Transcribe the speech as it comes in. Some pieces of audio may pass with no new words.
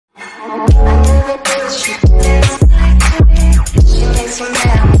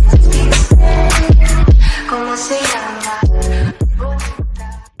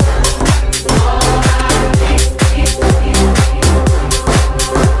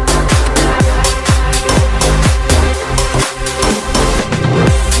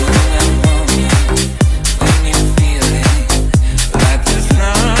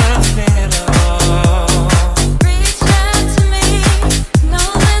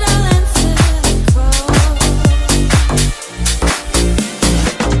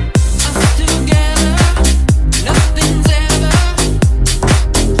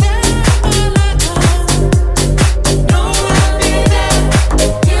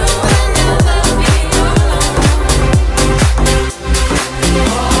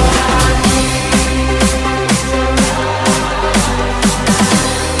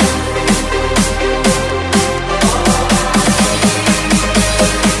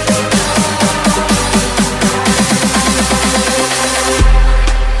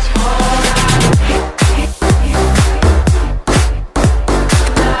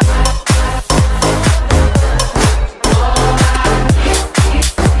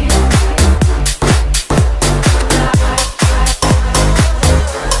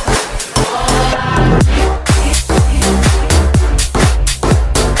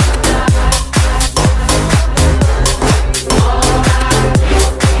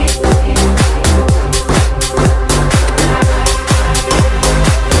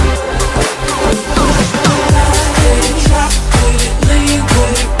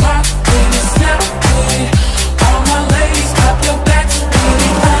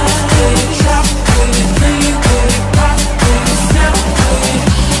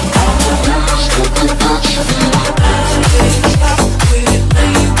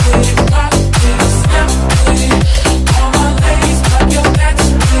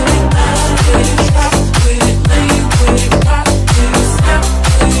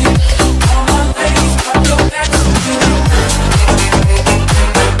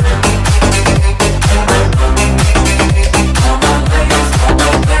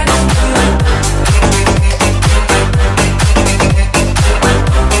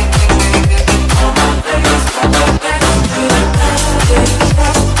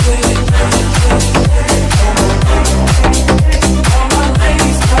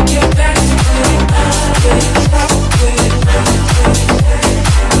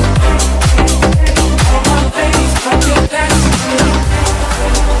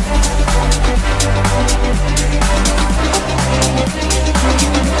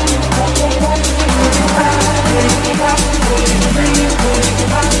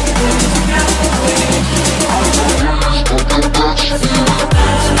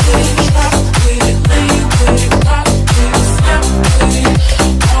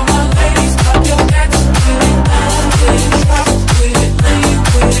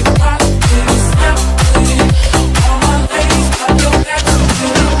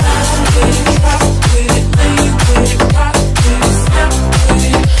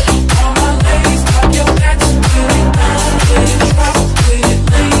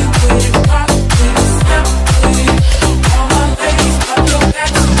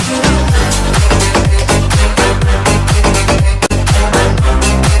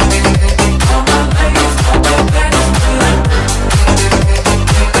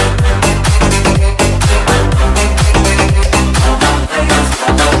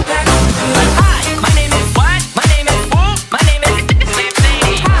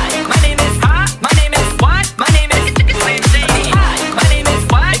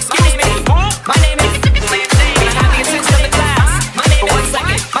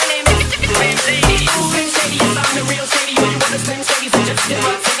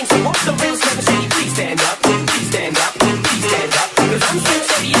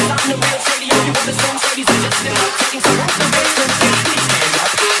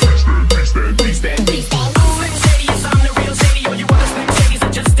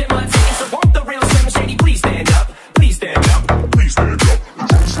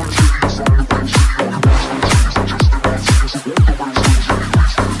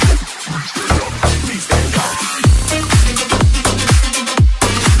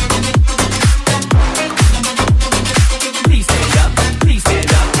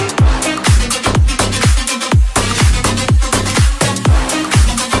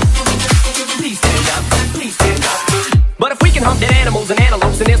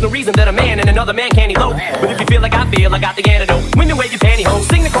reason that a man and another man can't elope. But if you feel like I feel, I got the antidote. When you wave your pantyhose,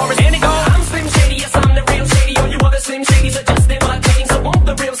 sing the chorus and it goes. I'm Slim Shady, yes I'm the real Shady. All you other Slim Shadys are just imitating. So won't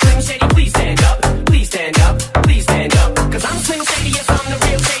the real Slim Shady please stand up? Please stand up, please stand up. Cause I'm Slim Shady, yes I'm the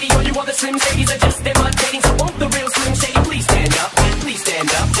real Shady. All you other Slim Shadys are just imitating.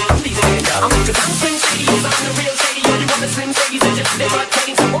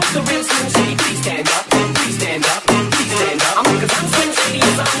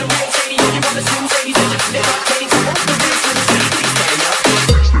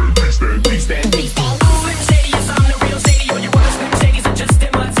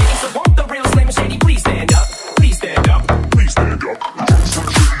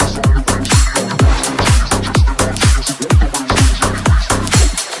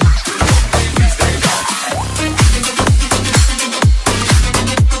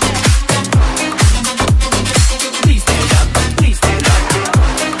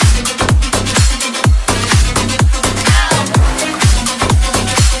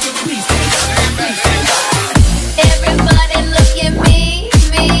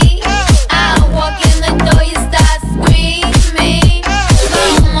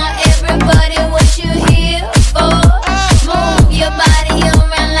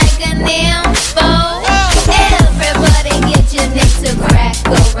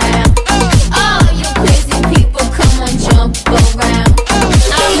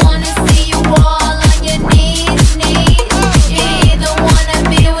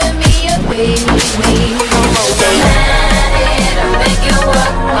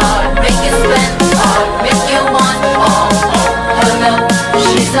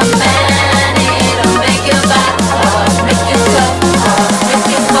 She's a man, it'll make you back, make you go, make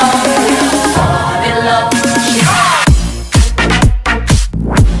you fall in love.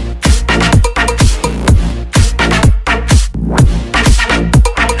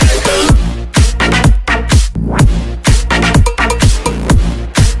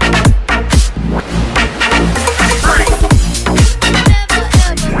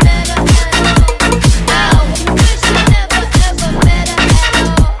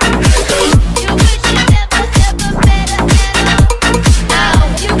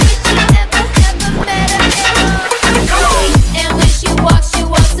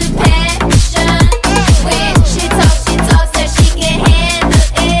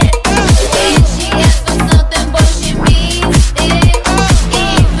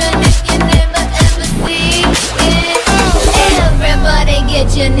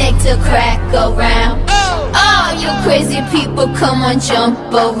 Come on,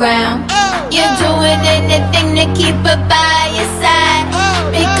 jump around. You're doing anything to keep her by your side,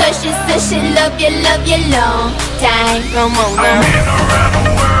 because she says she love you long time. Come on now. I've been around the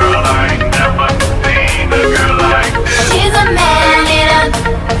world, I ain't never seen a girl like this. She's a man in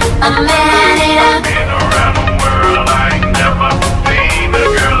a man in a. I've been around the world, I ain't never seen a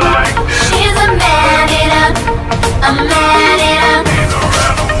girl like this. She's a man in a man in a. I've been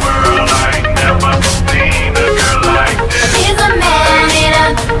around the world, I ain't never seen a girl like this. She's a man in a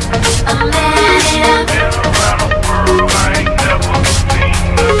man in a. Been around the world, I ain't never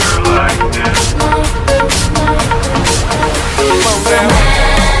seen a girl like this. Come on now.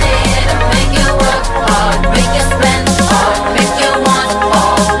 Make you work hard, make you spend hard, make you want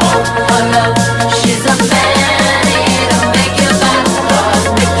all.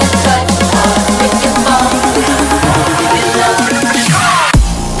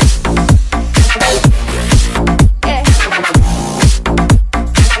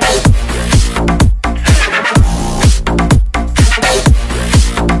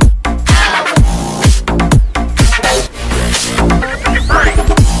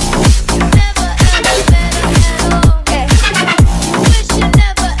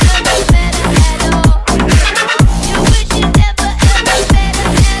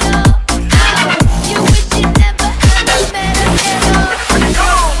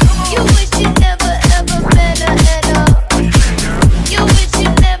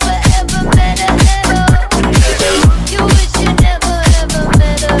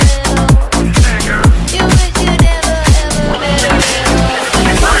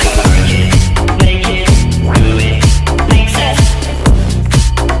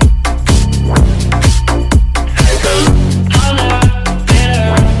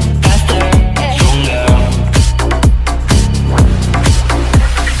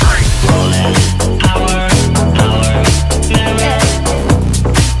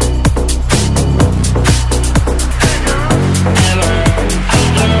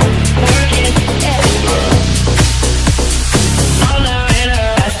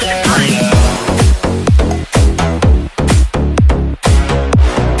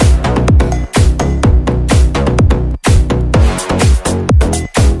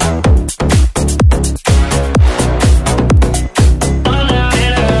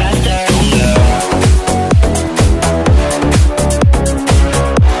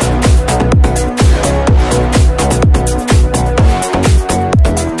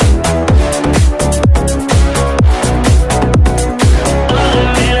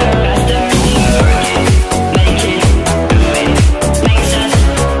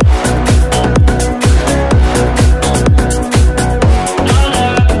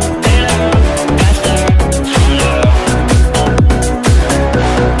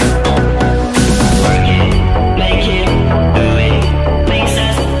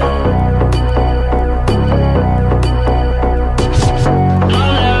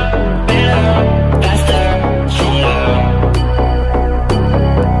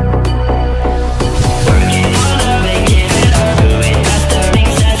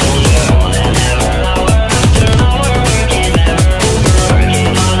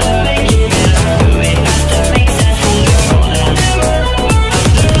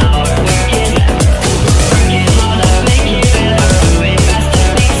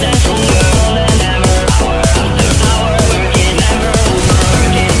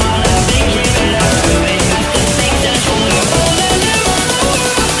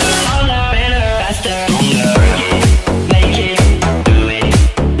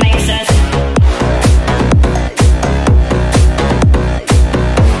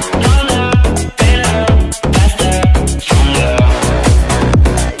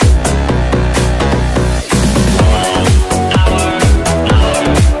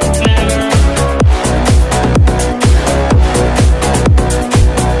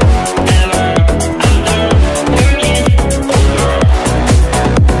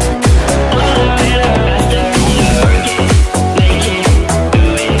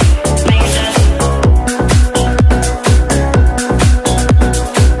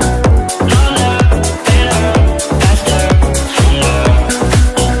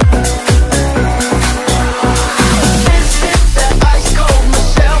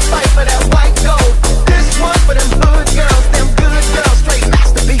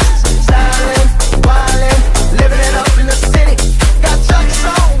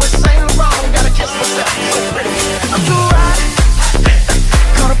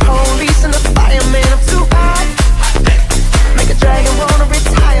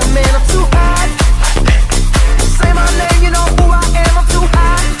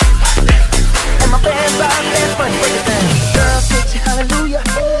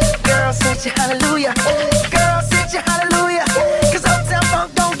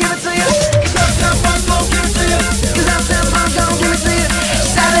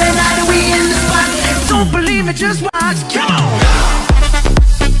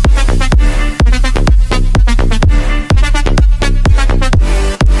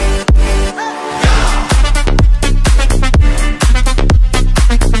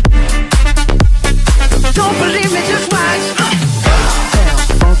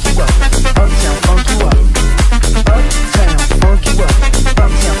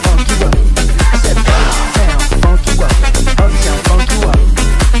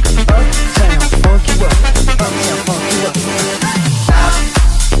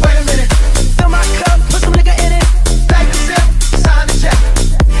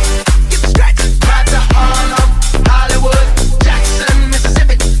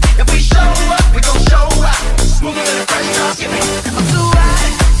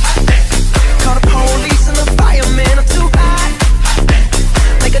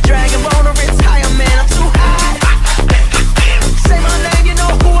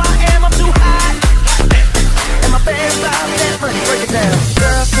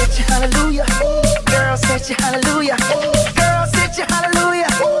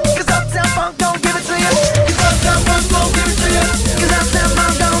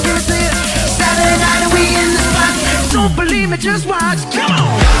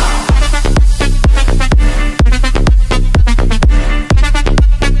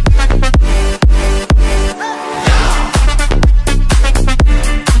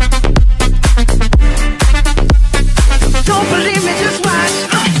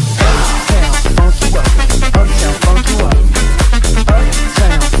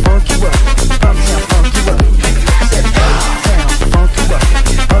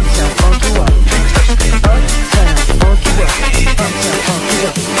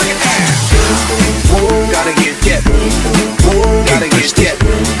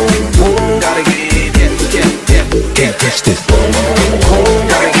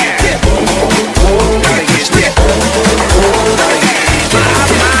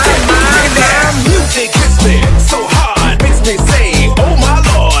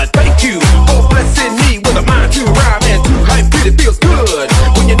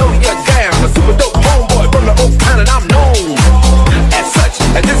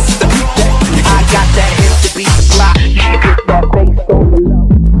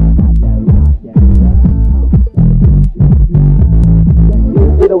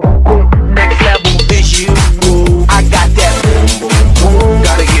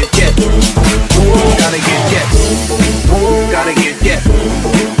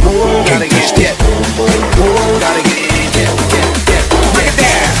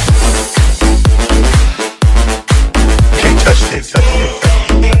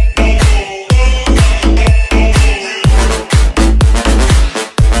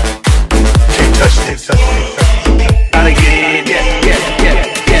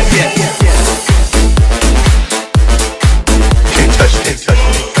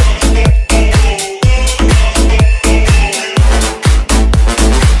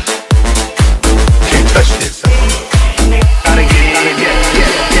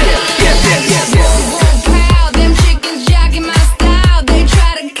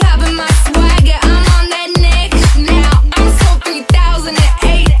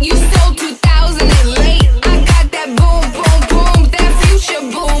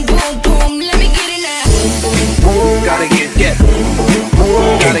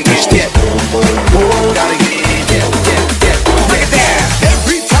 Gotta get that. Gotta get that. Look at that.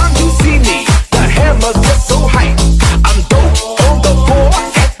 Every time you see me, the hammer's just so hype. I'm dope on the floor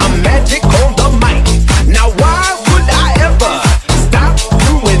and I'm magic on the mic. Now why would I ever stop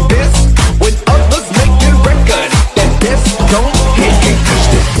doing this when others making records that this don't hit? Can't touch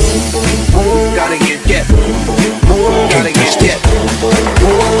this. Gotta get that. Gotta get that.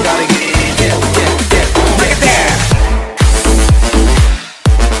 Gotta get that. Look at that.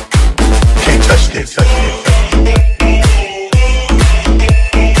 Can't touch this.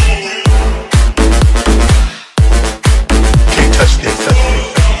 Can't touch this.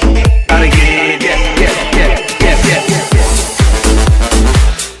 Gotta get that.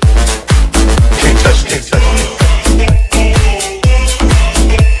 Can't touch this.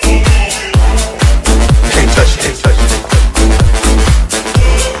 Can't touch this.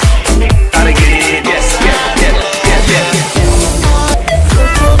 Gotta get it, yes.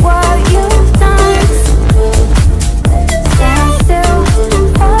 Look at what you've done. Stand still and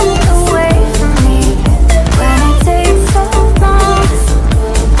fall away from me. When it takes so long,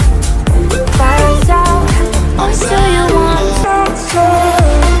 fire's out, or still you want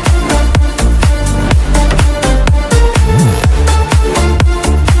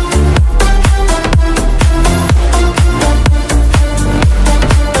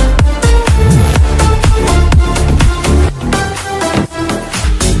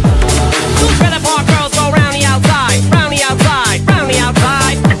Two trailer park girls go round the outside, round the outside, round the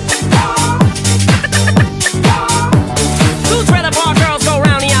outside. Two trailer park girls go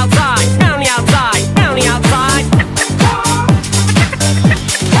round the outside, round the outside, round the outside.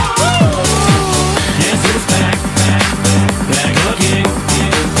 Yes, it's back again.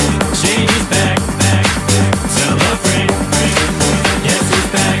 She's back, tell her friend. Yes, it's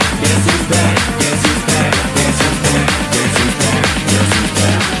back, yes, it's back, yes, it's back, yes, it's back, yes, it's back, yes, it's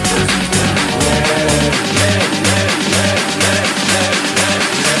back.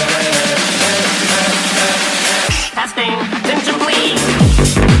 Testing, attention please.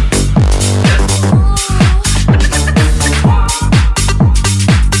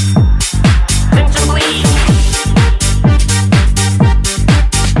 Attention please.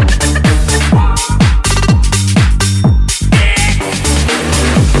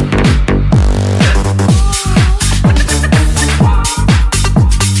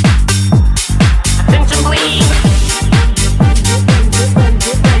 Attention please.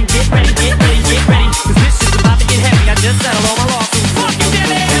 Get ready, get ready. 'Cause this shit's about to get heavy. I just settled all my lawsuits. Fuck you,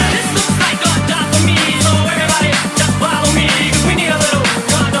 Jimmy. This looks like a job for me. So everybody just follow me. 'Cause we need a little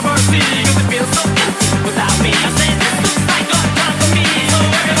controversy. 'Cause it feels so empty without me. I said this looks like a job for me. So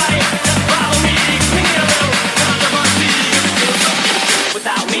everybody just follow me. 'Cause we need a little controversy. 'Cause it feels so empty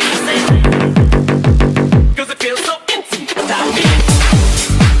without me. I said 'cause it feels so empty without me.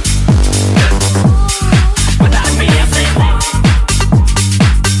 Without me, I said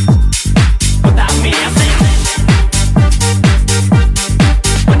without me, I said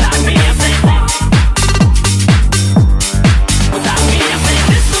without me, I said without me, I said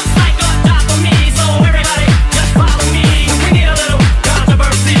this looks like a job for me. So everybody just follow me. 'Cause we need a little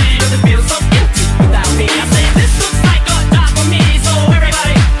controversy. 'Cause it feels so empty without me. I said this looks like a job for me. So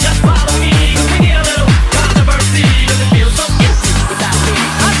everybody just follow me. 'Cause we need a little controversy. 'Cause it feels so empty without me.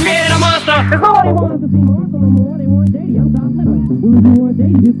 I created a monster. There's nobody wants to see Martha no more. They want Shady. I'm top liver. Well, if you want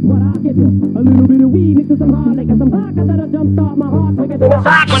Shady, this is what I'll give you. A little bit of weed mixed with some hard liquor, some vodka that'll jumpstart my heart quicker than a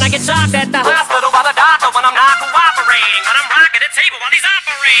shock when I get shocked at the hospital by the doctor when I'm not cooperating. When I'm rocking the table while he's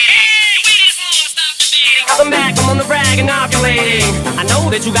operating. Hey, you wait as long as stop debating. 'Cause I'm back, I'm on the brag inoculating. I know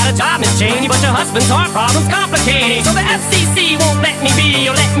that you got a job, Miss Cheney, but your husband's heart problem's complicating. So the FCC won't let me be,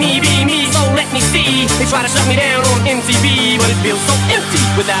 or let me be me, so let me see. They try to shut me down on MTV, but it feels so empty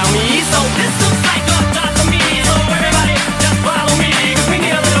without me. So this looks like a job for me. So everybody just follow me. 'Cause we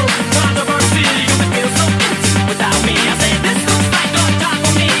need a little controversy. 'Cause it feels so empty without me. I said this looks like a job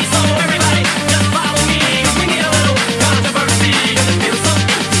for me. So everybody just follow me. 'Cause we need a little controversy. 'Cause it feels so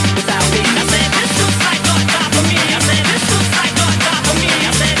empty without me. I said this looks like a job for me. I said this looks like a job for me.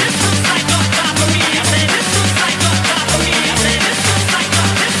 I said this looks like a job for me. I said this looks like a job for me. I said this looks like a,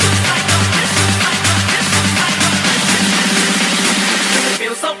 this looks like a, this looks like a, this looks like a, it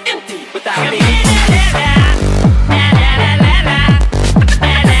feels so empty without me.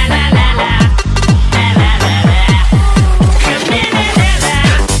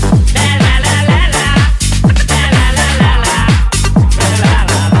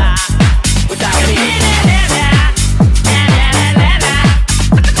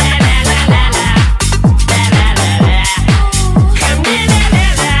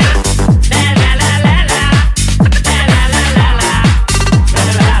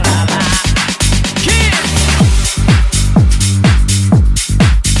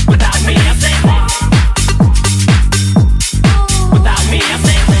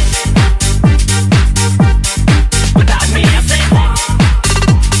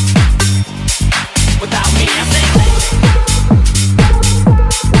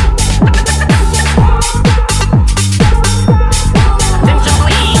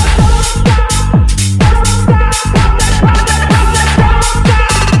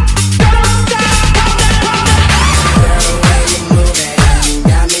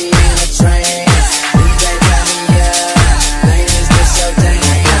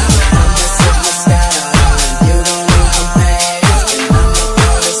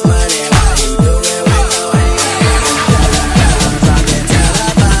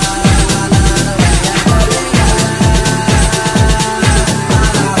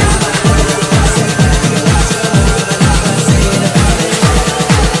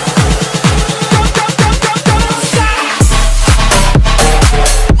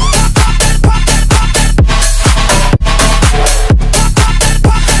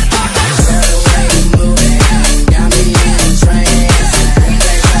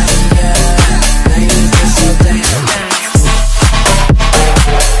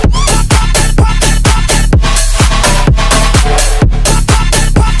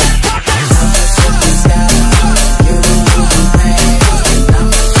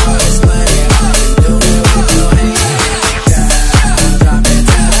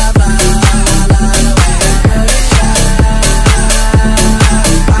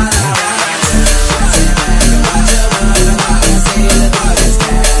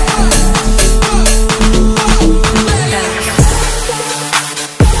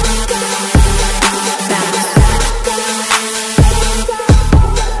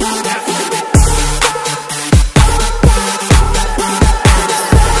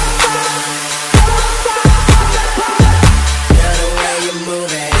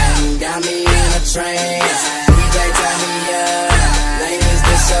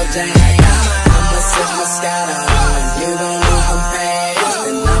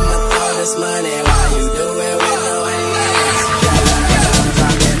 money while you do it with no hands.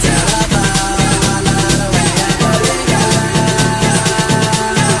 Drop it to the floor. I love the way you do it, girl.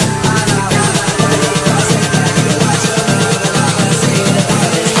 I know the way you cross it, girl. You watch your move and I'ma see the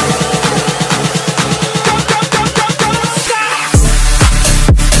body.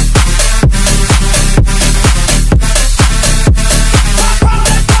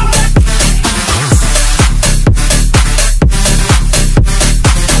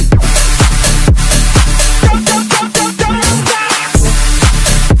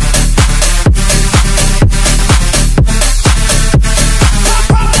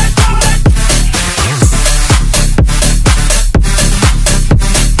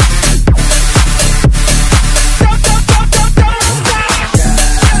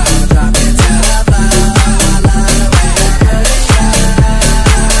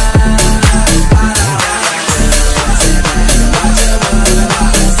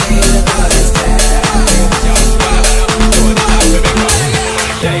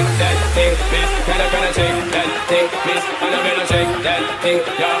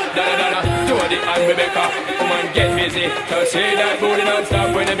 See that booty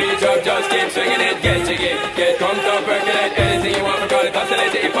non-stop when the beat drop, just keep swinging it, get jiggy, get pumped up, percolate, anything you want, call it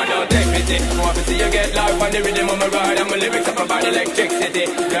oscillate, if I don't take pity, I want to see you get live on the rhythm of my ride, and my lyrics up about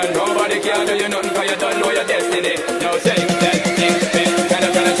electricity, girl, nobody can do you nothing, cause you don't know your destiny, now shake that thing, bitch, can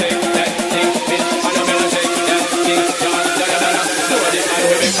I shake that thing, bitch, and I'm gonna shake that thing, da-da-da-da, do it, and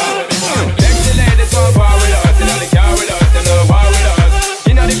we make power, sexy ladies want war with us, you know they care with us, they know war with us,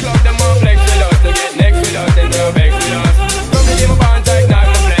 you know the club, them want flex with us, to get next with us, and they'll vex with us. Give a bond like not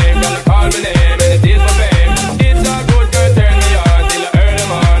the flame, gonna call my name and it is for fame. It's all good, girl, turn me on till I earn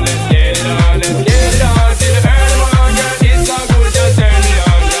them on. Let's get it on, let's get it on till I earn them on, girl. It's all good, just turn me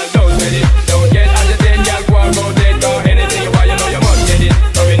on, girl. Don't sweat it, don't get agitated, girl. Go out, go take or anything you want.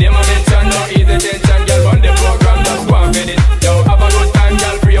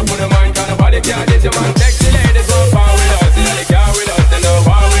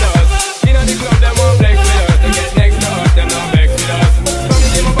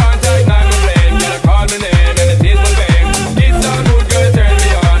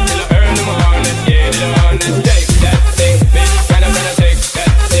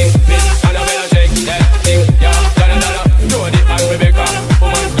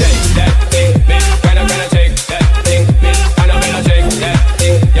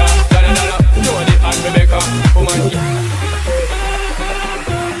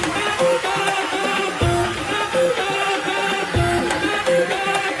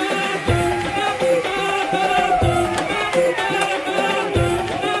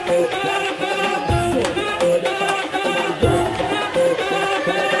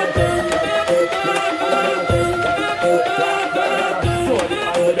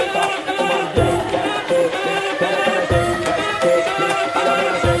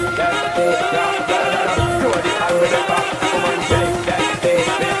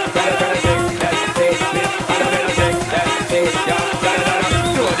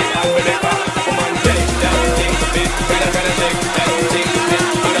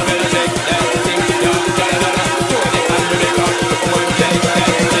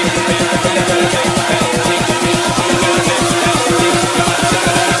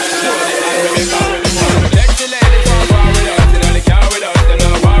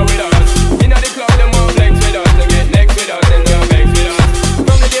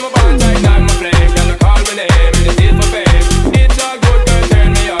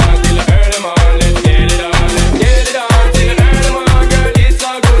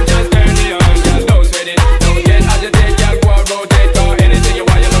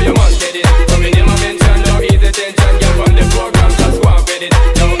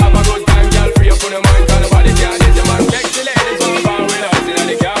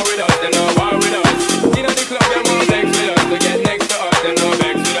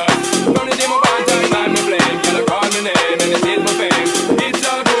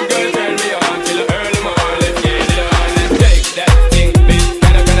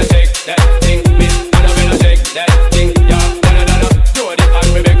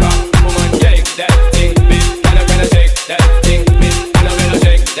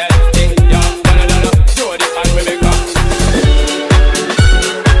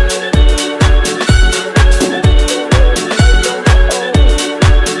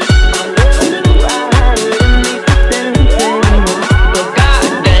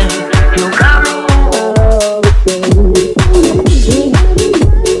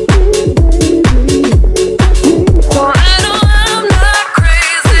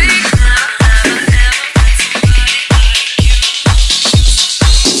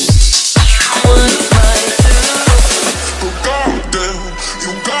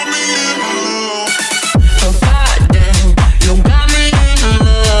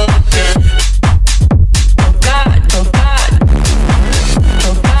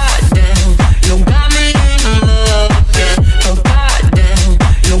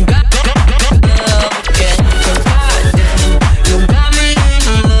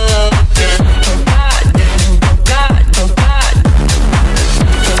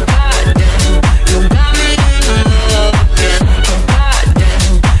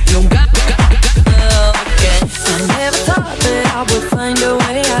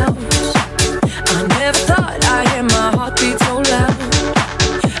 way out. I never thought I'd hear my heartbeat so loud.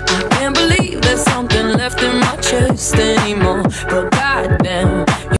 I can't believe there's something left in my chest.